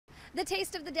The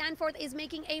Taste of the Danforth is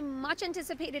making a much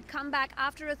anticipated comeback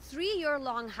after a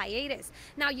 3-year-long hiatus.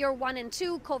 Now, year 1 and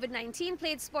 2, COVID-19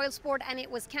 played spoilsport and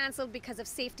it was cancelled because of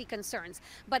safety concerns.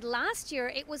 But last year,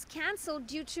 it was cancelled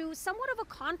due to somewhat of a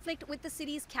conflict with the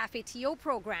city's Cafe TO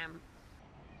program.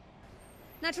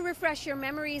 Now, to refresh your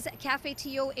memories, Cafe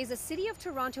TO is a City of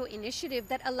Toronto initiative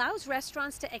that allows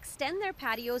restaurants to extend their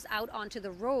patios out onto the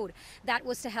road. That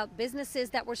was to help businesses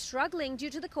that were struggling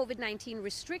due to the COVID-19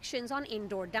 restrictions on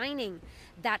indoor dining.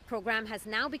 That program has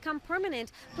now become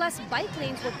permanent, plus bike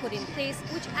lanes were put in place,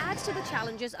 which adds to the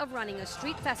challenges of running a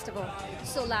street festival.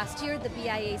 So last year, the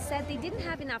BIA said they didn't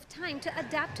have enough time to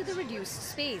adapt to the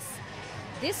reduced space.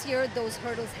 This year, those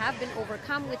hurdles have been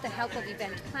overcome with the help of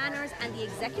event planners, and the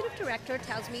executive director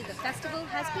tells me the festival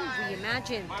has been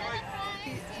reimagined.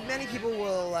 Many people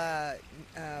will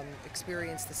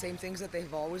experience the same things that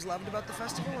they've always loved about the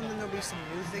festival, and then there'll be some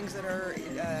new things that are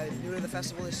new to the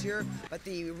festival this year. But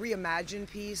the reimagined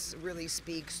piece really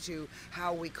speaks to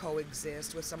how we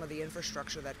coexist with some of the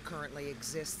infrastructure that currently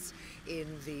exists in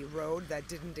the road that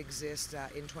didn't exist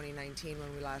in 2019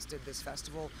 when we last did this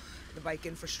festival. The bike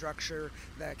infrastructure,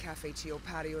 the Cafe TO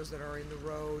patios that are in the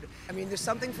road. I mean, there's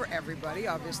something for everybody.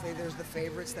 Obviously, there's the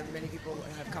favorites that many people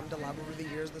have come to love over the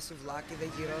years, the souvlaki, the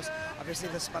gyros, obviously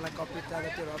the spanakopita, the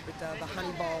tiropita, the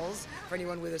honey balls for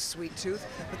anyone with a sweet tooth.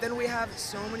 But then we have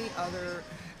so many other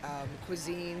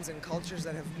cuisines and cultures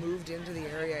that have moved into the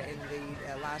area in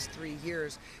the last 3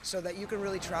 years, so that you can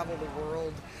really travel the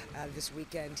world this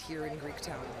weekend here in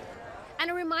Greektown. And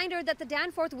a reminder that the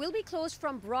Danforth will be closed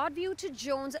from Broadview to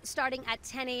Jones starting at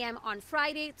 10 a.m. on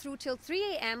Friday through till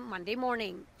 3 a.m. Monday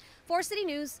morning. For City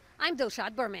News, I'm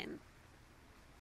Dilshad Burman.